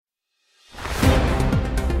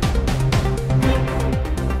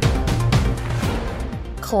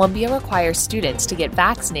Columbia requires students to get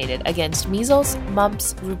vaccinated against measles,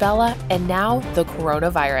 mumps, rubella, and now the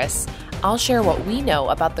coronavirus. I'll share what we know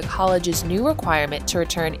about the college's new requirement to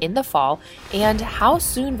return in the fall and how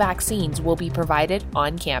soon vaccines will be provided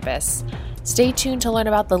on campus. Stay tuned to learn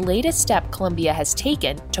about the latest step Columbia has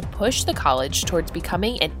taken to push the college towards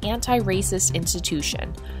becoming an anti-racist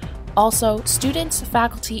institution. Also, students,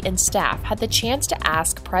 faculty, and staff had the chance to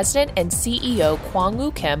ask President and CEO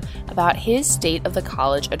Kwang-Wu about his State of the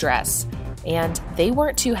College address, and they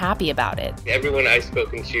weren't too happy about it. Everyone I've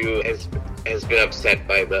spoken to has been upset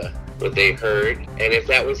by what they heard, and if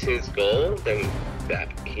that was his goal, then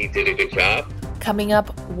he did a good job. Coming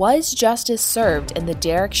up, was justice served in the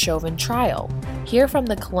Derek Chauvin trial? Hear from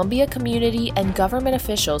the Columbia community and government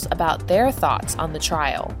officials about their thoughts on the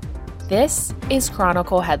trial. This is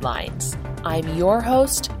Chronicle Headlines. I'm your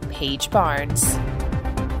host, Paige Barnes.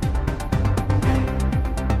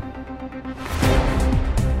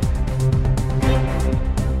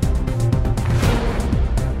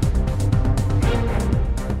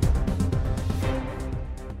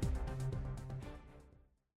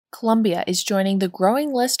 Columbia is joining the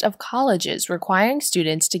growing list of colleges requiring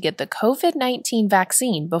students to get the COVID-19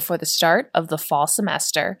 vaccine before the start of the fall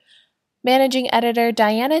semester. Managing editor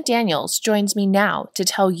Diana Daniels joins me now to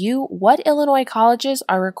tell you what Illinois colleges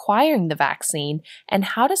are requiring the vaccine and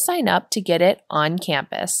how to sign up to get it on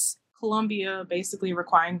campus. Columbia basically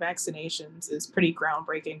requiring vaccinations is pretty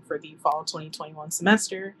groundbreaking for the fall 2021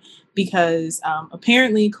 semester because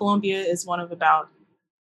apparently Columbia is one of about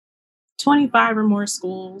 25 or more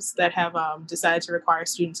schools that have decided to require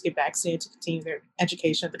students to get vaccinated to continue their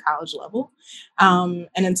education at the college level. And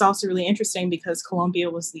it's also really interesting because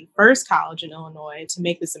Columbia was the first college in Illinois to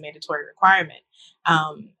make this a mandatory requirement.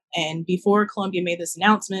 And before Columbia made this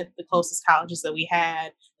announcement, the closest colleges that we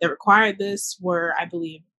had that required this were, I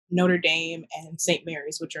believe, Notre Dame and St.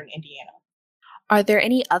 Mary's, which are in Indiana. Are there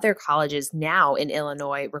any other colleges now in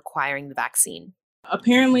Illinois requiring the vaccine?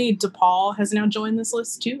 Apparently, DePaul has now joined this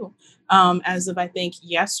list too, as of, I think,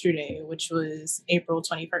 yesterday, which was April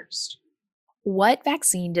 21st. What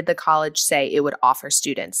vaccine did the college say it would offer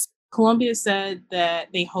students? Columbia said that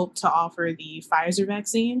they hope to offer the Pfizer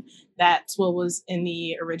vaccine. That's what was in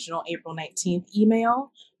the original April 19th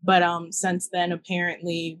email. But since then,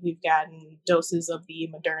 apparently, we've gotten doses of the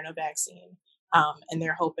Moderna vaccine, and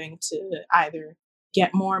they're hoping to either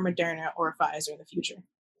get more Moderna or Pfizer in the future.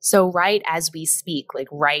 So right as we speak, like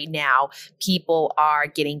right now, people are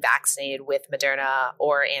getting vaccinated with Moderna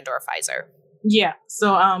or Pfizer. Yeah.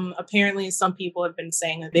 So apparently some people have been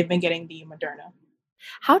saying that they've been getting the Moderna.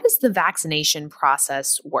 How does the vaccination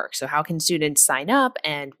process work? So how can students sign up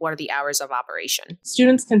and what are the hours of operation?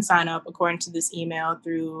 Students can sign up according to this email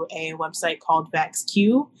through a website called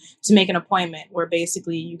VaxQ to make an appointment where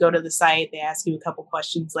basically you go to the site, they ask you a couple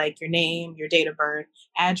questions like your name, your date of birth,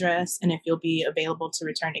 address, and if you'll be available to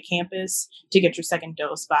return to campus to get your second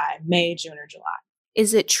dose by May, June, or July.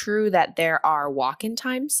 Is it true that there are walk-in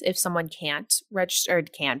times if someone can't register,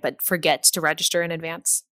 or but forgets to register in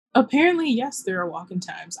advance? Apparently, yes, there are walk-in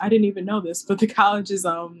times. I didn't even know this, but the college is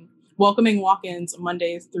welcoming walk-ins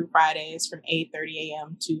Mondays through Fridays from 8:30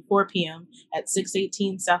 a.m. to 4 p.m. at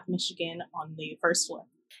 618 South Michigan on the first floor.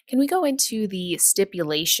 Can we go into the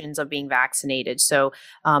stipulations of being vaccinated? So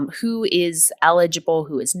who is eligible,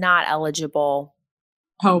 who is not eligible?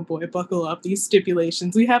 Oh boy, buckle up. These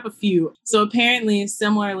stipulations, we have a few. So apparently,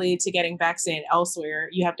 similarly to getting vaccinated elsewhere,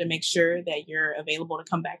 you have to make sure that you're available to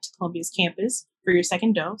come back to Columbia's campus for your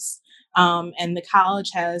second dose. And the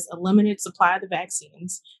college has a limited supply of the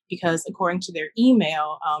vaccines because according to their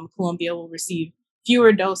email, Columbia will receive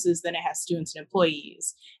fewer doses than it has students and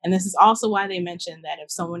employees. And this is also why they mentioned that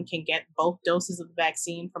if someone can get both doses of the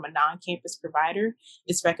vaccine from a non-campus provider,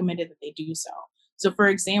 it's recommended that they do so. So, for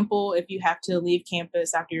example, if you have to leave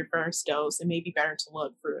campus after your first dose, it may be better to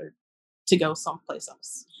look to go someplace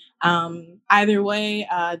else. Either way,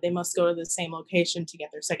 they must go to the same location to get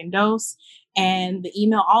their second dose. And the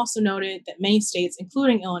email also noted that many states,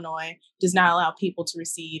 including Illinois, does not allow people to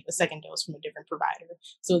receive a second dose from a different provider.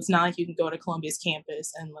 So it's not like you can go to Columbia's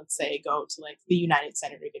campus and let's say go to like the United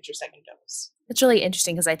Center to get your second dose. It's really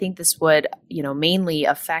interesting because I think this would, mainly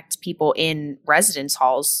affect people in residence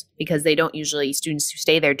halls because they don't usually, students who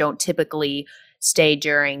stay there don't typically stay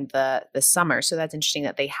during the summer. So that's interesting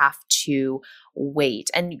that they have to wait.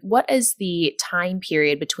 And what is the time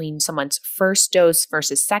period between someone's first dose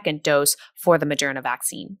versus second dose for the Moderna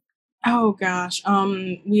vaccine? Oh gosh.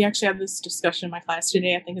 We actually had this discussion in my class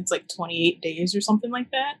today. I think it's like 28 days or something like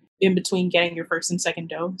that in between getting your first and second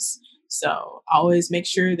dose. So always make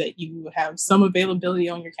sure that you have some availability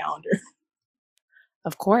on your calendar.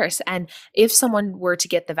 Of course. And if someone were to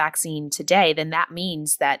get the vaccine today, then that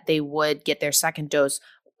means that they would get their second dose,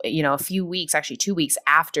 a few weeks, actually 2 weeks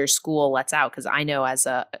after school lets out. Because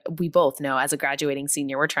we both know as a graduating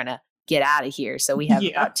senior, we're trying to get out of here. So we have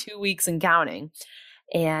about 2 weeks and counting.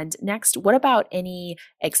 And next, what about any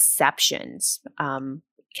exceptions?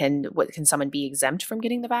 Can someone be exempt from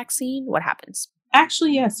getting the vaccine? What happens?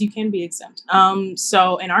 Actually, yes, you can be exempt.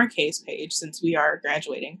 So in our case, Paige, since we are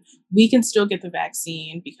graduating, we can still get the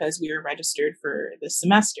vaccine because we were registered for the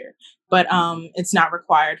semester, but it's not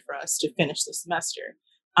required for us to finish the semester.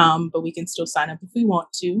 But we can still sign up if we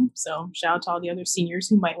want to. So shout out to all the other seniors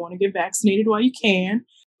who might want to get vaccinated while you can,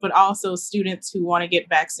 but also students who want to get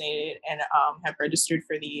vaccinated and have registered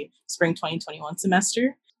for the spring 2021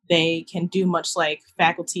 semester. They can do much like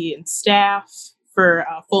faculty and staff for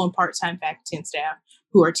full and part-time faculty and staff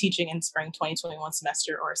who are teaching in spring 2021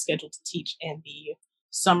 semester or are scheduled to teach in the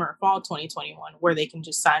summer or fall 2021, where they can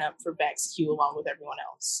just sign up for VaxQ along with everyone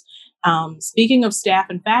else. Speaking of staff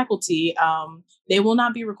and faculty, they will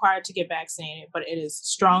not be required to get vaccinated, but it is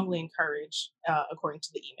strongly encouraged according to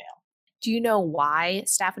the email. Do you know why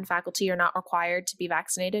staff and faculty are not required to be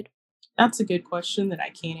vaccinated? That's a good question that I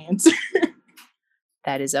can't answer.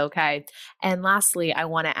 That is okay. And lastly, I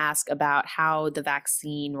want to ask about how the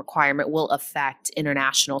vaccine requirement will affect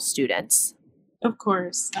international students. Of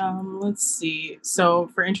course. Let's see. So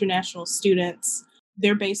for international students,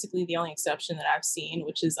 they're basically the only exception that I've seen,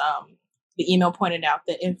 which is the email pointed out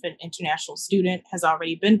that if an international student has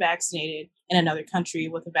already been vaccinated in another country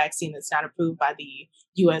with a vaccine that's not approved by the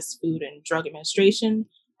U.S. Food and Drug Administration,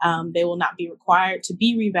 they will not be required to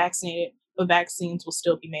be revaccinated, but vaccines will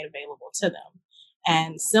still be made available to them.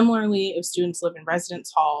 And similarly, if students live in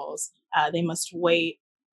residence halls, they must wait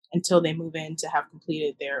until they move in to have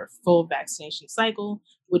completed their full vaccination cycle,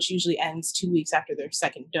 which usually ends 2 weeks after their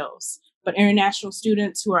second dose. But international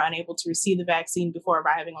students who are unable to receive the vaccine before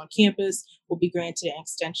arriving on campus will be granted an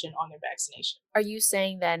extension on their vaccination. Are you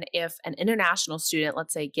saying then if an international student,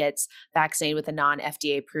 let's say, gets vaccinated with a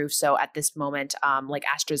non-FDA approved, so at this moment, like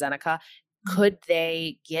AstraZeneca, could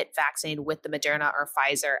they get vaccinated with the Moderna or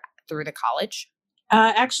Pfizer through the college?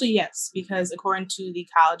 Actually, yes, because according to the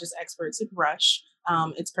college's experts at Rush,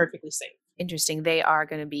 it's perfectly safe. Interesting. They are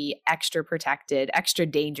going to be extra protected, extra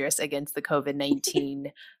dangerous against the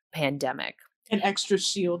COVID-19 pandemic. An extra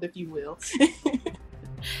shield, if you will.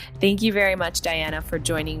 Thank you very much, Diana, for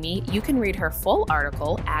joining me. You can read her full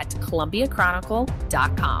article at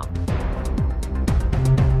ColumbiaChronicle.com.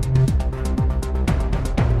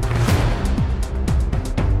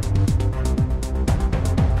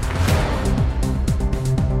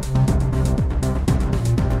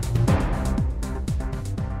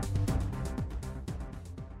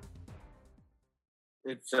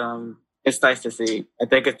 It's nice to see. I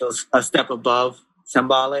think it's a step above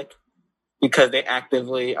symbolic because they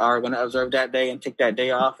actively are going to observe that day and take that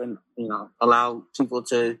day off and, allow people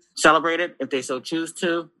to celebrate it if they so choose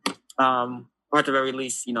to. Or at the very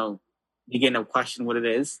least, begin to question what it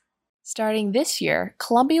is. Starting this year,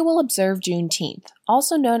 Columbia will observe Juneteenth,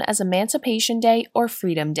 also known as Emancipation Day or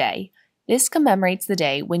Freedom Day. This commemorates the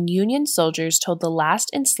day when Union soldiers told the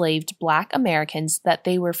last enslaved Black Americans that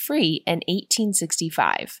they were free in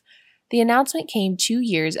 1865. The announcement came 2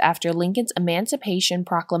 years after Lincoln's Emancipation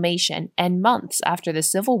Proclamation and months after the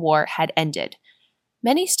Civil War had ended.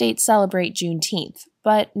 Many states celebrate Juneteenth,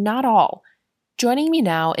 but not all. Joining me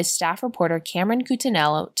now is staff reporter Cameron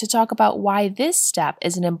Cutinello to talk about why this step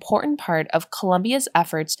is an important part of Columbia's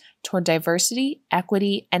efforts toward diversity,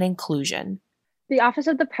 equity, and inclusion. The Office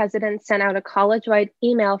of the President sent out a college-wide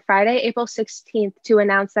email Friday, April 16th to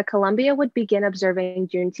announce that Columbia would begin observing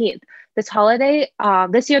Juneteenth.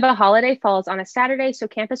 This year, the holiday falls on a Saturday, so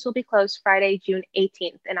campus will be closed Friday, June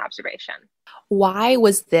 18th in observation. Why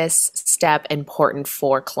was this step important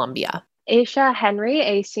for Columbia? Aisha Henry,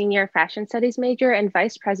 a senior fashion studies major and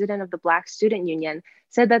vice president of the Black Student Union,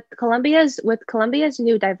 said that with Columbia's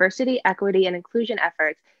new diversity, equity, and inclusion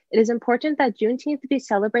efforts, it is important that Juneteenth be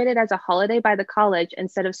celebrated as a holiday by the college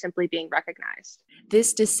instead of simply being recognized.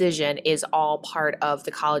 This decision is all part of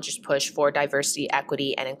the college's push for diversity,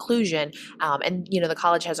 equity, and inclusion. The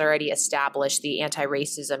college has already established the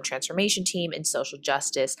anti-racism transformation team and social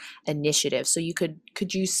justice initiative. So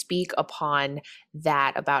could you speak upon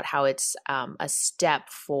that, about how it's a step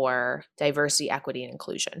for diversity, equity, and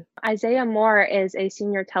inclusion? Isaiah Moore is a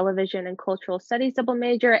senior television and cultural studies double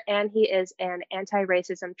major, and he is an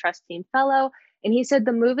anti-racism Trust Team Fellow. And he said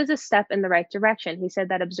the move is a step in the right direction. He said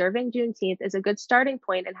that observing Juneteenth is a good starting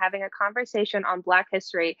point in having a conversation on Black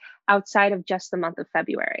history outside of just the month of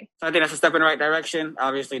February. So I think that's a step in the right direction.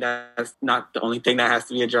 Obviously, that's not the only thing that has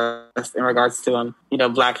to be addressed in regards to,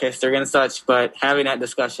 Black history and such. But having that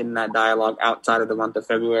discussion, that dialogue outside of the month of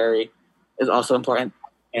February is also important.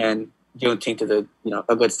 And Juneteenth is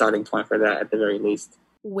a good starting point for that at the very least.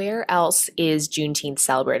 Where else is Juneteenth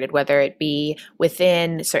celebrated, whether it be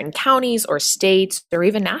within certain counties or states or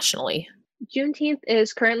even nationally? Juneteenth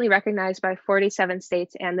is currently recognized by 47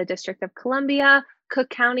 states and the District of Columbia.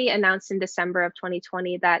 Cook County announced in December of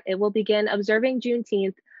 2020 that it will begin observing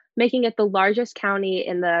Juneteenth, making it the largest county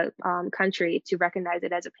in the country to recognize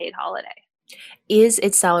it as a paid holiday. Is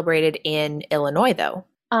it celebrated in Illinois, though?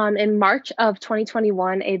 In March of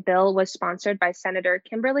 2021, a bill was sponsored by Senator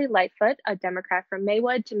Kimberly Lightfoot, a Democrat from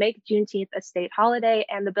Maywood, to make Juneteenth a state holiday,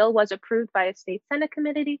 and the bill was approved by a state Senate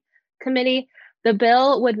committee. The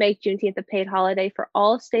bill would make Juneteenth a paid holiday for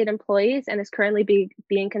all state employees and is currently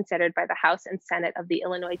being considered by the House and Senate of the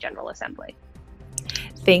Illinois General Assembly.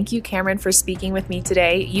 Thank you, Cameron, for speaking with me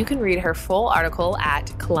today. You can read her full article at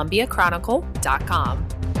ColumbiaChronicle.com.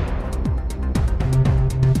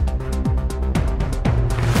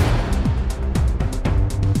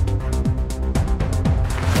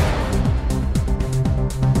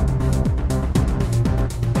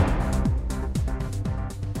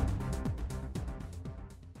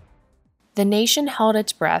 The nation held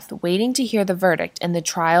its breath, waiting to hear the verdict in the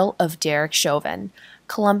trial of Derek Chauvin.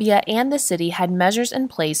 Columbia and the city had measures in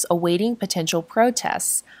place awaiting potential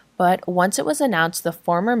protests, but once it was announced the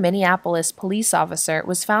former Minneapolis police officer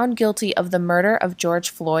was found guilty of the murder of George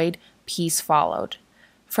Floyd, peace followed.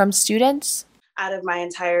 From students, out of my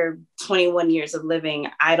entire 21 years of living,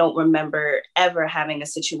 I don't remember ever having a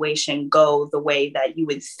situation go the way that you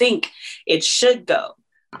would think it should go.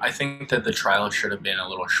 I think that the trial should have been a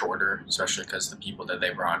little shorter, especially because the people that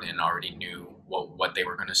they brought in already knew what they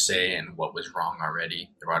were going to say and what was wrong already.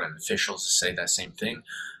 They brought in officials to say that same thing.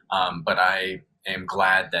 But I am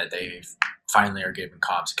glad that they finally are giving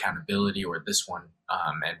cops accountability, or this one,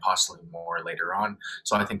 and possibly more later on.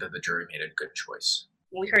 So I think that the jury made a good choice.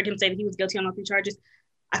 When we heard him say that he was guilty on all 3 charges,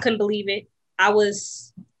 I couldn't believe it. I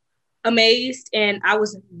was amazed, and I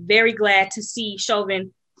was very glad to see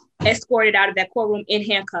Chauvin escorted out of that courtroom in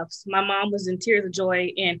handcuffs. My mom was in tears of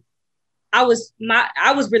joy, and I was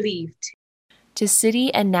relieved. To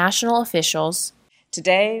city and national officials,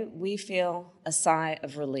 today we feel a sigh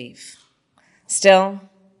of relief. Still,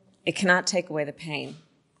 it cannot take away the pain.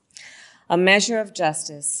 A measure of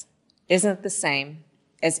justice isn't the same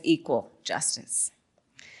as equal justice.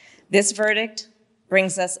 This verdict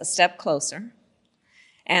brings us a step closer,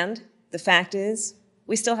 and the fact is,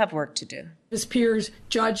 we still have work to do. His peers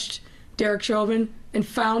judged Derek Chauvin and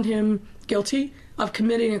found him guilty of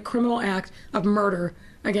committing a criminal act of murder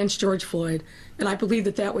against George Floyd. And I believe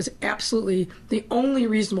that that was absolutely the only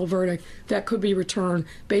reasonable verdict that could be returned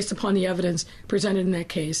based upon the evidence presented in that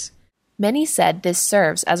case. Many said this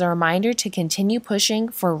serves as a reminder to continue pushing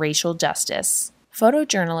for racial justice.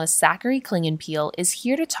 Photojournalist Zachary Klingenpeel is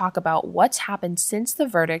here to talk about what's happened since the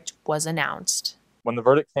verdict was announced. When the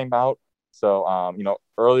verdict came out,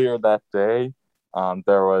 earlier that day,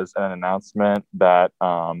 there was an announcement that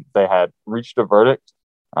they had reached a verdict,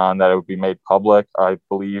 that it would be made public, I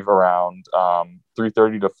believe, around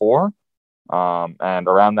 3:30 to 4. And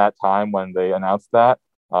around that time when they announced that,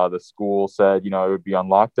 the school said, it would be on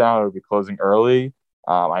lockdown, it would be closing early.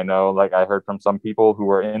 I know, I heard from some people who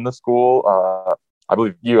were in the school, I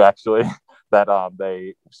believe you actually, that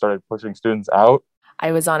they started pushing students out.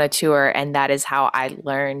 I was on a tour, and that is how I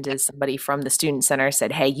learned, as somebody from the student center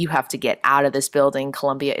said, hey, you have to get out of this building.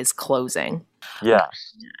 Columbia is closing. Yeah.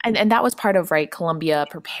 And that was part of, Columbia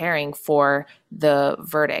preparing for the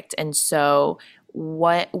verdict. And so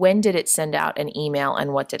when did it send out an email,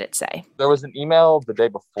 and what did it say? There was an email the day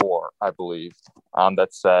before, I believe,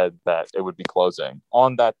 that said that it would be closing.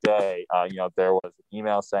 On that day, there was an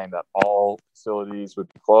email saying that all facilities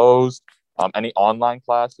would be closed. Any online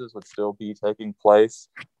classes would still be taking place,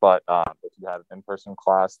 but if you had an in-person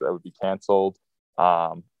class, that would be canceled.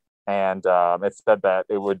 And it said that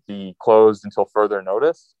it would be closed until further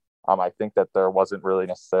notice. I think that there wasn't really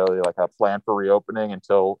necessarily a plan for reopening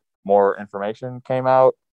until more information came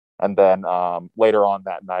out. And then later on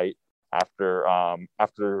that night, after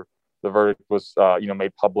the verdict was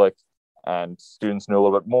made public, and students knew a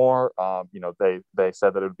little bit more, they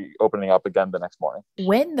said that it would be opening up again the next morning.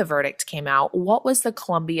 When the verdict came out, what was the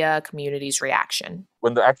Columbia community's reaction?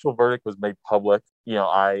 When the actual verdict was made public,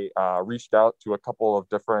 I reached out to a couple of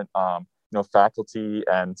different, faculty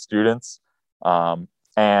and students.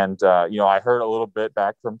 And, I heard a little bit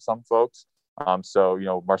back from some folks.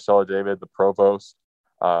 So, Marcella David, the provost,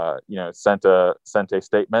 sent a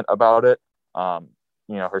statement about it.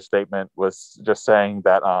 Her statement was just saying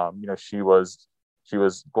that, she was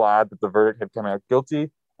glad that the verdict had come out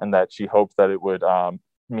guilty, and that she hoped that it would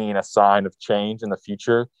mean a sign of change in the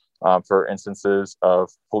future for instances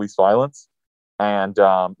of police violence. And,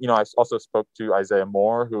 I also spoke to Isaiah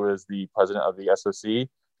Moore, who is the president of the SOC.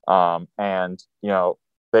 And,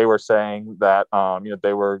 they were saying that,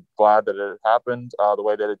 they were glad that it happened the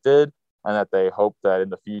way that it did, and that they hope that in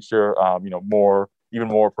the future, even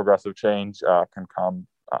more progressive change can come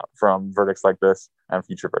from verdicts like this and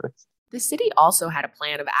future verdicts. The city also had a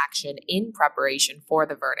plan of action in preparation for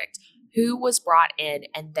the verdict. Who was brought in,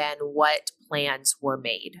 and then what plans were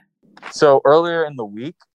made? So earlier in the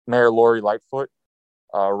week, Mayor Lori Lightfoot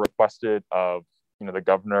requested of the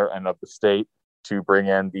governor and of the state to bring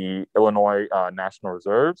in the Illinois National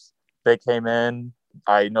Reserves. They came in.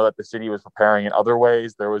 I know that the city was preparing in other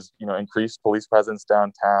ways. There was increased police presence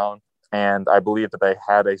downtown, and I believe that they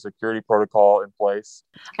had a security protocol in place.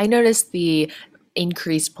 I noticed the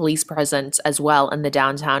increased police presence as well in the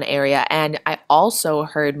downtown area, and I also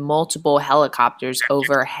heard multiple helicopters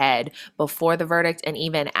overhead before the verdict and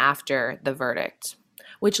even after the verdict.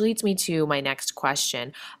 Which leads me to my next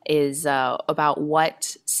question is about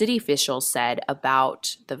what city officials said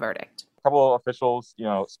about the verdict. A couple of officials,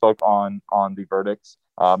 spoke on the verdicts.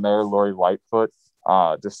 Mayor Lori Lightfoot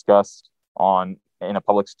discussed in a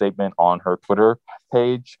public statement on her Twitter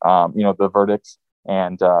page, the verdicts,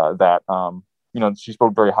 and that, she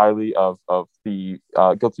spoke very highly of the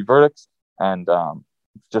guilty verdicts and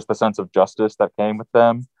just the sense of justice that came with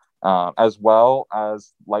them, as well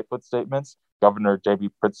as Lightfoot's statements. Governor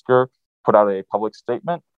J.B. Pritzker put out a public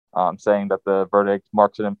statement saying that the verdict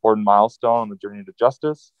marks an important milestone on the journey to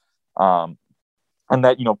justice, and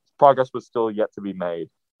that progress was still yet to be made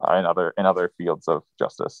in other fields of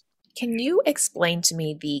justice. Can you explain to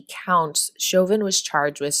me the counts Chauvin was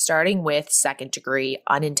charged with, starting with second-degree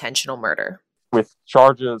unintentional murder? With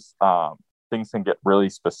charges, things can get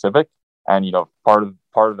really specific, and part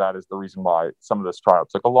of that is the reason why some of this trial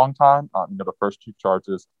took a long time. The first two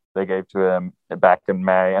charges they gave to him back in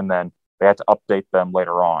May, and then they had to update them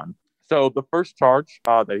later on. So the first charge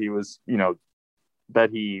that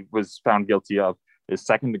he was found guilty of is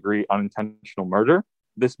second-degree unintentional murder.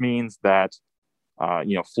 This means that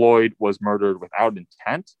Floyd was murdered without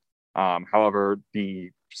intent. However,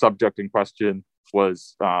 the subject in question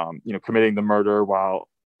was committing the murder while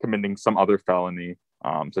committing some other felony,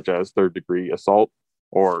 such as third-degree assault,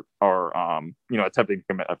 or attempting to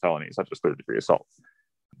commit a felony such as third-degree assault.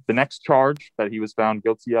 The next charge that he was found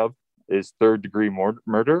guilty of is third-degree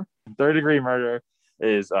murder. Third-degree murder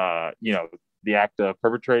is, the act of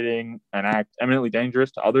perpetrating an act eminently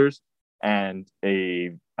dangerous to others and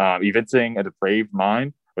evincing a depraved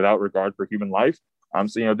mind without regard for human life.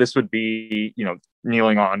 So this would be,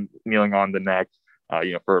 kneeling on the neck,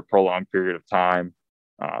 for a prolonged period of time.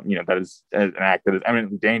 That is an act that is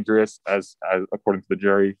eminently dangerous, as according to the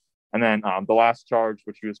jury. And then the last charge,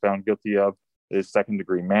 which he was found guilty of, is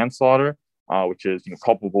second-degree manslaughter, which is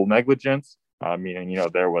culpable negligence, meaning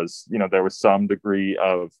there was some degree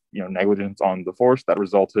of negligence on the force that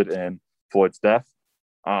resulted in Floyd's death.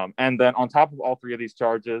 And then on top of all three of these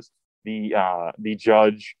charges, the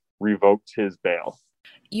judge revoked his bail.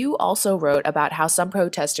 You also wrote about how some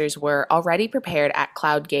protesters were already prepared at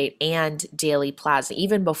Cloudgate and Daley Plaza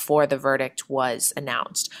even before the verdict was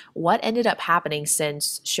announced. What ended up happening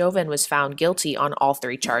since Chauvin was found guilty on all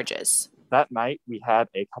three charges? That night, we had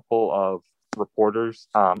a couple of reporters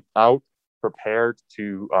out prepared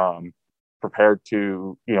to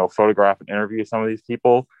photograph and interview some of these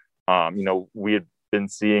people. We had been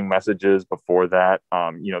seeing messages before that,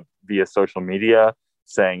 via social media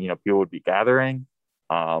saying, people would be gathering.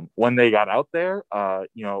 When they got out there,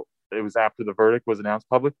 it was after the verdict was announced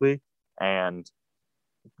publicly, and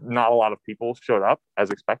not a lot of people showed up as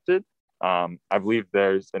expected. I believe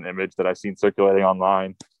there's an image that I've seen circulating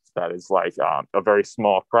online that is like a very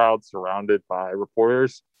small crowd surrounded by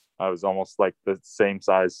reporters. It was almost like the same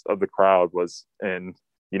size of the crowd was in,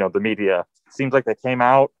 the media. It seems like they came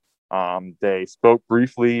out, they spoke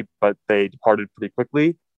briefly, but they departed pretty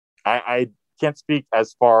quickly. I can't speak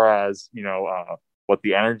as far as, what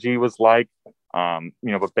the energy was like,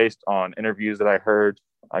 but based on interviews that I heard,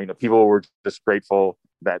 people were just grateful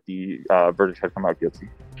that the verdict had come out guilty.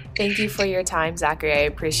 Thank you for your time, Zachary. I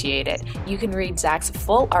appreciate it. You can read Zach's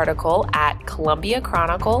full article at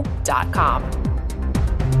ColumbiaChronicle.com.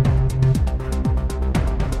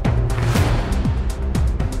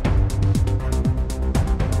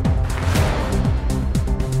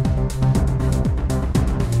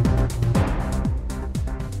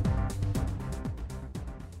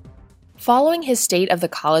 Following his State of the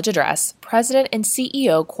College address, President and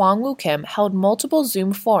CEO Kwang-Wu Kim held multiple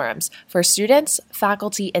Zoom forums for students,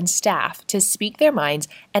 faculty, and staff to speak their minds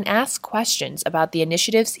and ask questions about the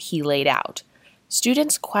initiatives he laid out.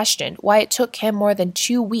 Students questioned why it took Kim more than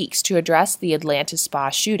 2 weeks to address the Atlanta spa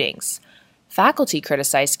shootings. Faculty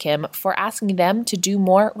criticized Kim for asking them to do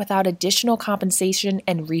more without additional compensation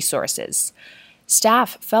and resources.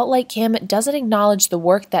 Staff felt like Kim doesn't acknowledge the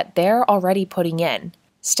work that they're already putting in.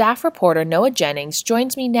 Staff reporter Noah Jennings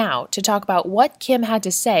joins me now to talk about what Kim had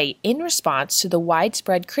to say in response to the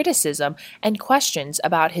widespread criticism and questions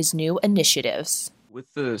about his new initiatives.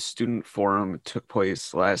 With the student forum took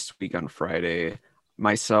place last week on Friday,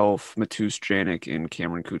 myself, Matus Janik, and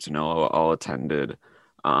Cameron Cutinello all attended.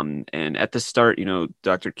 And at the start,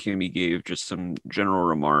 Dr. Kim, he gave just some general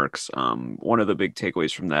remarks. One of the big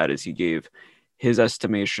takeaways from that is he gave his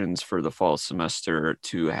estimations for the fall semester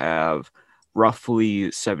to have roughly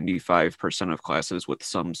 75% of classes with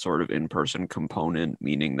some sort of in-person component,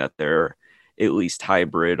 meaning that they're at least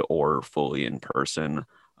hybrid or fully in person.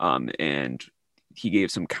 And he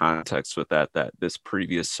gave some context with that this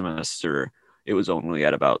previous semester, it was only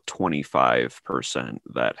at about 25%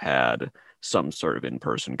 that had some sort of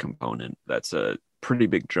in-person component. That's a pretty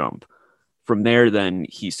big jump. From there, then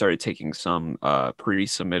he started taking some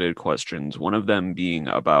pre-submitted questions, one of them being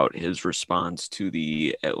about his response to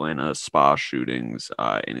the Atlanta spa shootings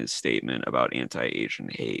in his statement about anti-Asian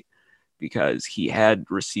hate, because he had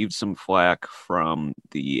received some flack from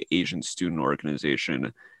the Asian student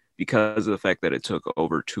organization because of the fact that it took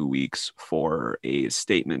over 2 weeks for a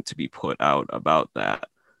statement to be put out about that,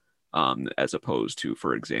 as opposed to,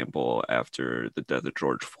 for example, after the death of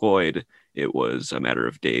George Floyd, it was a matter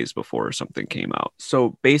of days before something came out.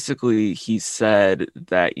 So basically, he said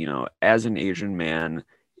that, as an Asian man,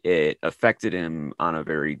 it affected him on a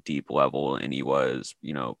very deep level, and he was,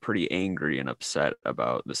 pretty angry and upset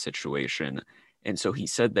about the situation. And so he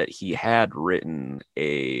said that he had written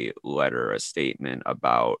a letter, a statement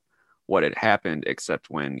about what had happened, except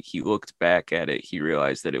when he looked back at it, he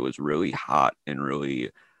realized that it was really hot and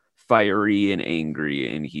really fiery and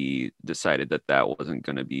angry, and he decided that that wasn't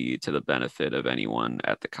going to be to the benefit of anyone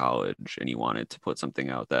at the college, and he wanted to put something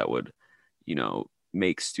out that would,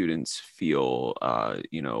 make students feel,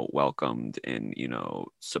 welcomed and,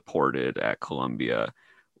 supported at Columbia.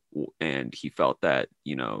 And he felt that,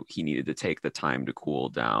 he needed to take the time to cool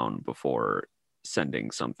down before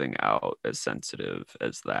sending something out as sensitive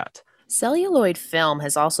as that. Celluloid film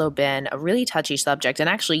has also been a really touchy subject, and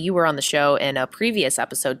actually you were on the show in a previous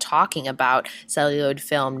episode talking about celluloid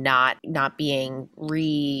film not being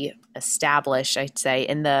re-established, I'd say,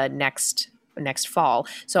 in the next fall.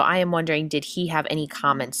 So I am wondering, did he have any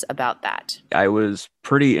comments about that? I was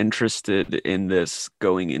pretty interested in this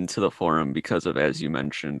going into the forum because of, as you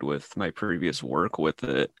mentioned, with my previous work with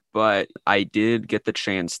it. But I did get the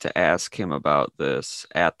chance to ask him about this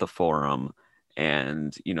at the forum.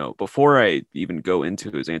 And, before I even go into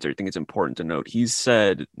his answer, I think it's important to note he's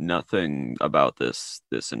said nothing about this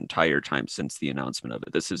entire time since the announcement of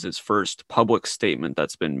it. This is his first public statement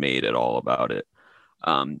that's been made at all about it.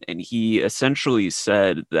 And he essentially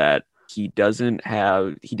said that he didn't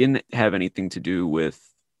have anything to do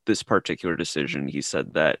with this particular decision. He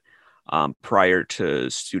said that prior to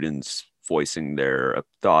students voicing their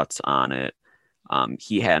thoughts on it,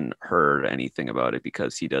 he hadn't heard anything about it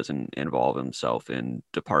because he doesn't involve himself in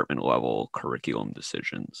department level curriculum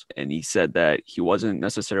decisions. And he said that he wasn't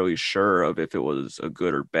necessarily sure of if it was a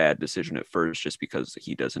good or bad decision at first, just because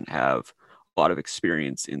he doesn't have a lot of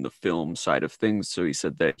experience in the film side of things. So he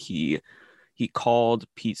said that he called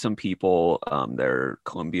some people, they're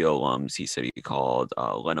Columbia alums. He said he called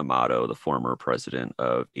Len Amato, the former president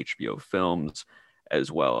of HBO Films,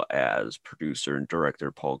 as well as producer and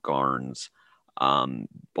director Paul Garnes,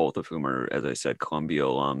 both of whom are, as I said, Columbia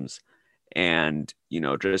alums. And,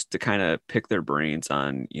 just to kind of pick their brains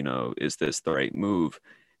on, is this the right move?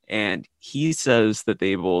 And he says that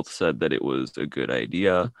they both said that it was a good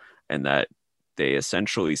idea, and that they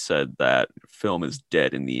essentially said that film is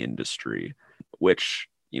dead in the industry, which,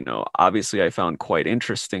 obviously I found quite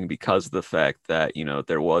interesting because of the fact that,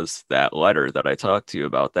 there was that letter that I talked to you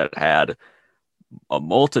about that had a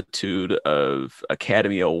multitude of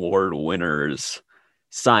Academy Award winners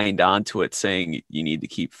signed onto it saying you need to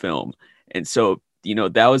keep film. And so,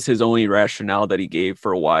 that was his only rationale that he gave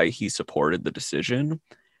for why he supported the decision.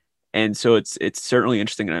 And so it's certainly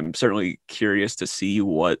interesting, and I'm certainly curious to see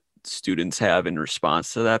what students have in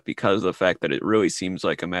response to that, because of the fact that it really seems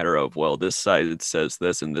like a matter of, well, this side says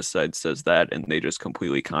this and this side says that, and they just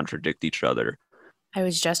completely contradict each other. I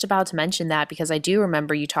was just about to mention that because I do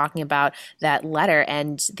remember you talking about that letter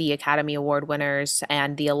and the Academy Award winners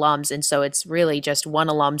and the alums. And so it's really just one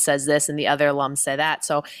alum says this and the other alum say that.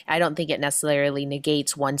 So I don't think it necessarily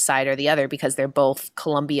negates one side or the other because they're both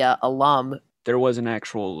Columbia alum. There was an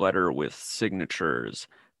actual letter with signatures.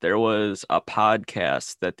 There was a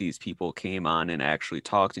podcast that these people came on and actually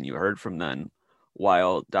talked, and you heard from them.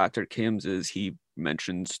 While Dr. Kim's he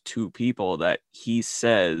mentions two people that he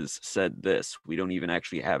said this. We don't even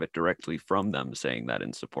actually have it directly from them saying that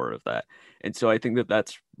in support of that. And so I think that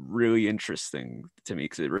that's really interesting to me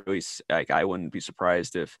because it really, like, I wouldn't be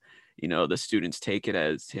surprised if, the students take it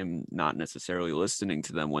as him not necessarily listening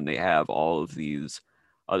to them when they have all of these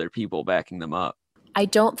other people backing them up. I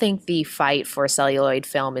don't think the fight for celluloid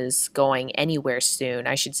film is going anywhere soon.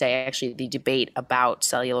 I should say, actually, the debate about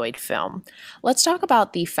celluloid film. Let's talk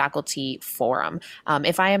about the faculty forum.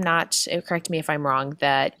 If I am not, correct me if I'm wrong,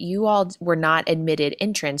 that you all were not admitted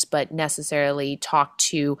entrants, but necessarily talked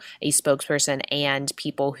to a spokesperson and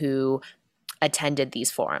people who attended these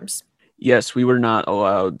forums. Yes, we were not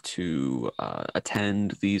allowed to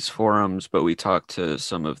attend these forums, but we talked to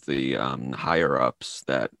some of the higher ups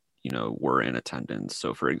that were in attendance.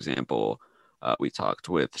 So, for example, we talked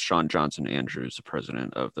with Sean Johnson Andrews, the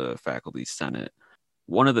president of the Faculty Senate.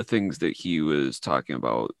 One of the things that he was talking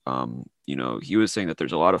about, he was saying that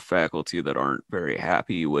there's a lot of faculty that aren't very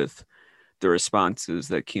happy with the responses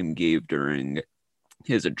that Kim gave during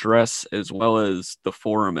his address, as well as the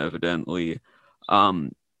forum, evidently,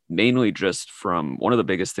 mainly just from one of the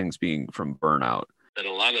biggest things being from burnout. That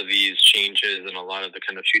a lot of these changes and a lot of the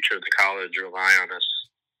kind of future of the college rely on us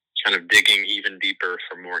kind of digging even deeper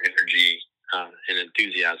for more energy and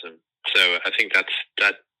enthusiasm. So I think that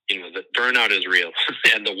the burnout is real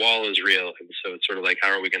and the wall is real. And so it's sort of like,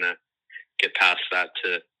 how are we going to get past that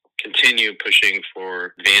to continue pushing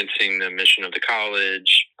for advancing the mission of the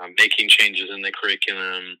college, making changes in the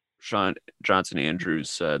curriculum? Sean Johnson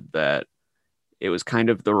Andrews said that it was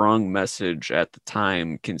kind of the wrong message at the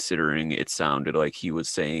time, considering it sounded like he was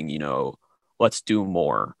saying, let's do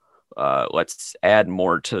more. Let's add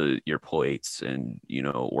more to your plates and,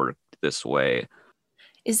 work this way.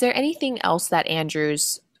 Is there anything else that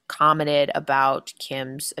Andrews commented about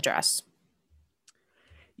Kim's address?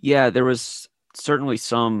 Yeah, there was certainly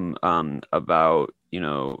some about,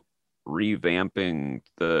 revamping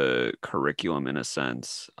the curriculum in a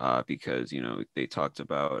sense, because, they talked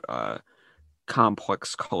about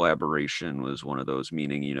complex collaboration was one of those,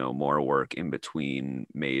 meaning, more work in between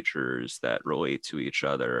majors that relate to each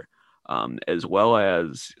other. As well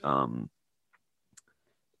as,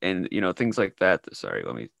 and, things like that. Sorry,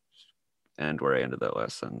 let me end where I ended that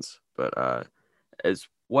last sentence. But as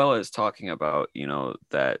well as talking about,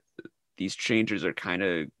 that these changes are kind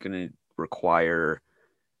of going to require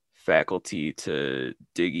faculty to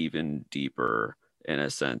dig even deeper, in a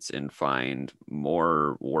sense, and find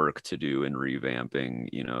more work to do in revamping,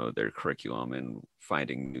 their curriculum and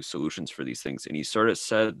finding new solutions for these things. And he sort of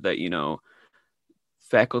said that,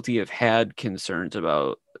 faculty have had concerns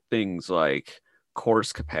about things like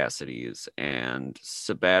course capacities and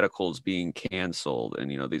sabbaticals being canceled.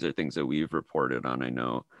 And, these are things that we've reported on, I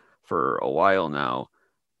know, for a while now.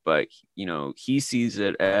 But, he sees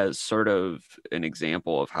it as sort of an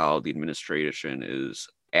example of how the administration is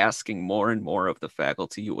asking more and more of the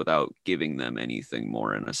faculty without giving them anything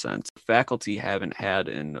more, in a sense. Faculty haven't had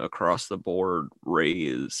an across-the-board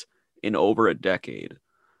raise in over a decade.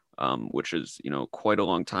 Which is, quite a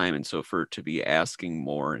long time. And so for it to be asking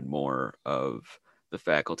more and more of the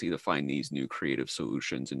faculty to find these new creative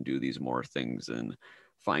solutions and do these more things and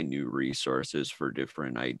find new resources for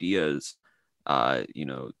different ideas,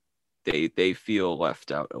 they feel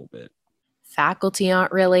left out a bit. Faculty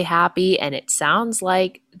aren't really happy, and it sounds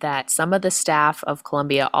like that some of the staff of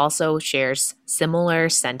Columbia also shares similar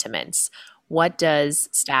sentiments. What does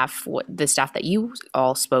the staff that you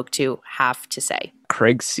all spoke to have to say?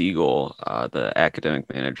 Craig Siegel, the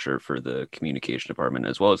academic manager for the communication department,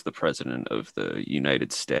 as well as the president of the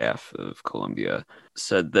United Staff of Columbia,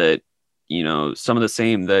 said that, some of the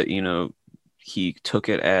same, that, he took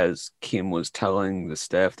it as Kim was telling the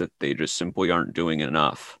staff that they just simply aren't doing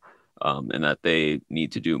enough, and that they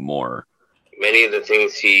need to do more. Many of the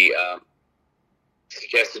things he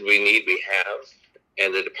suggested we have.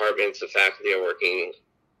 And the departments of faculty are working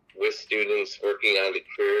with students, working on the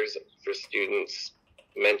careers for students,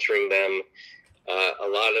 mentoring them. A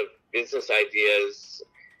lot of business ideas.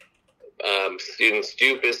 Students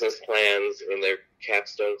do business plans in their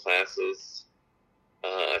capstone classes.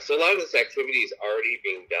 So a lot of this activity is already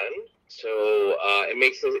being done. So it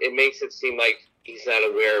makes it seem like he's not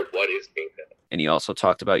aware of what is being done. And he also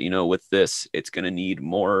talked about, with this, it's going to need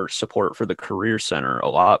more support for the Career Center, a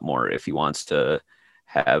lot more, if he wants to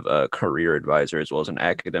have a career advisor as well as an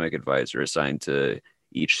academic advisor assigned to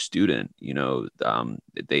each student. They're going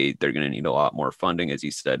to need a lot more funding, as he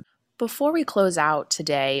said. Before we close out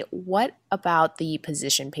today, what about the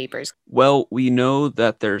position papers? Well, we know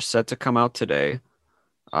that they're set to come out today.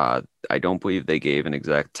 I don't believe they gave an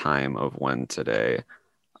exact time of when today.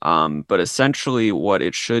 But essentially what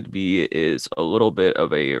it should be is a little bit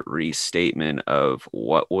of a restatement of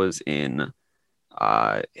what was in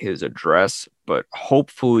his address, but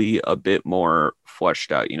hopefully a bit more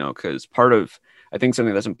fleshed out, because I think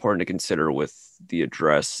something that's important to consider with the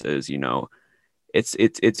address is,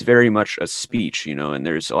 it's very much a speech, and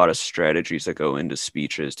there's a lot of strategies that go into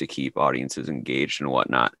speeches to keep audiences engaged and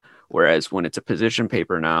whatnot. Whereas when it's a position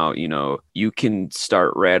paper now, you can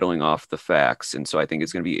start rattling off the facts. And so I think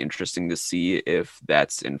it's going to be interesting to see if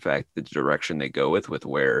that's in fact the direction they go with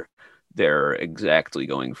where they're exactly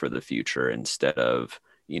going for the future instead of,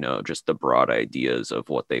 just the broad ideas of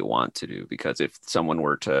what they want to do. Because if someone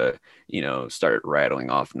were to, start rattling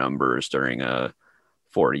off numbers during a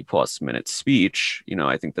 40+ minute speech,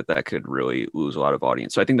 I think that could really lose a lot of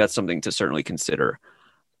audience. So I think that's something to certainly consider.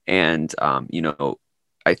 And,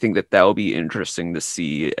 I think that will be interesting to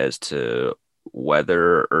see as to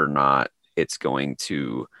whether or not it's going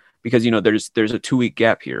to, because, there's a 2-week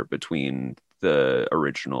gap here between the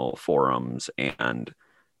original forums and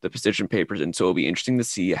the position papers. And so it'll be interesting to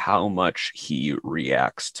see how much he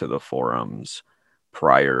reacts to the forums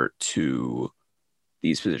prior to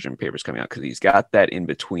these position papers coming out, because he's got that in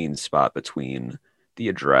between spot between the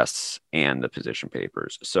address and the position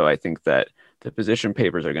papers. So I think that the position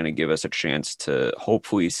papers are going to give us a chance to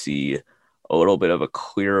hopefully see a little bit of a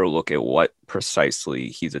clearer look at what precisely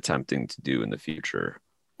he's attempting to do in the future.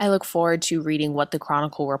 I look forward to reading what the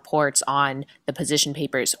Chronicle reports on the position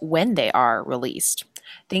papers when they are released.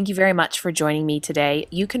 Thank you very much for joining me today.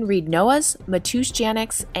 You can read Noah's, Mateusz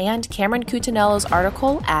Janik's, and Cameron Cutinello's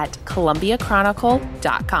article at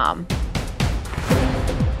ColumbiaChronicle.com.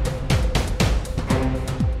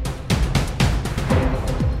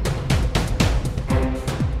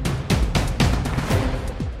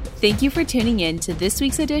 Thank you for tuning in to this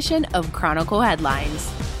week's edition of Chronicle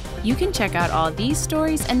Headlines. You can check out all these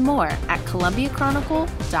stories and more at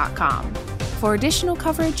ColumbiaChronicle.com. For additional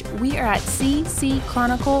coverage, we are at CC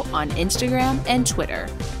Chronicle on Instagram and Twitter.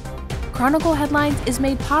 Chronicle Headlines is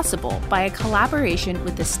made possible by a collaboration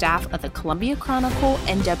with the staff of the Columbia Chronicle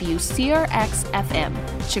and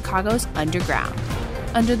WCRX-FM, Chicago's Underground,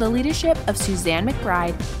 under the leadership of Suzanne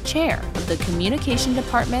McBride, Chair of the Communication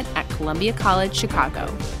Department at Columbia College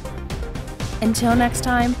Chicago. Until next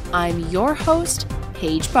time, I'm your host,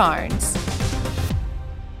 Paige Barnes.